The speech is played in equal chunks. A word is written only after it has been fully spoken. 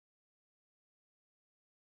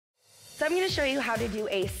I'm gonna show you how to do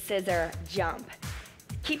a scissor jump.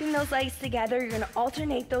 Keeping those legs together, you're gonna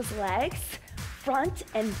alternate those legs, front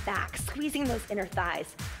and back, squeezing those inner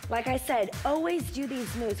thighs. Like I said, always do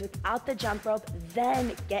these moves without the jump rope,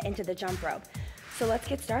 then get into the jump rope. So let's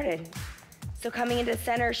get started. So coming into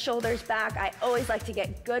center, shoulders back. I always like to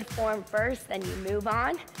get good form first, then you move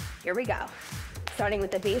on. Here we go. Starting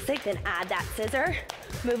with the basic, then add that scissor,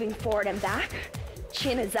 moving forward and back.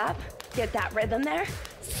 Chin is up, get that rhythm there.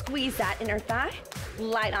 Squeeze that inner thigh,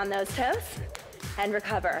 light on those toes, and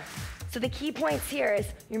recover. So the key points here is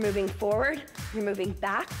you're moving forward, you're moving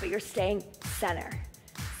back, but you're staying center.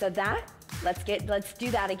 So let's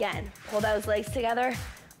do that again. Pull those legs together.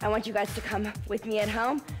 I want you guys to come with me at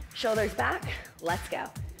home. Shoulders back, let's go.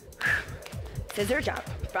 Scissor jump,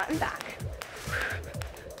 front and back.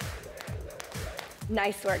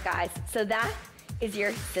 Nice work, guys. So that is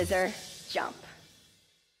your scissor jump.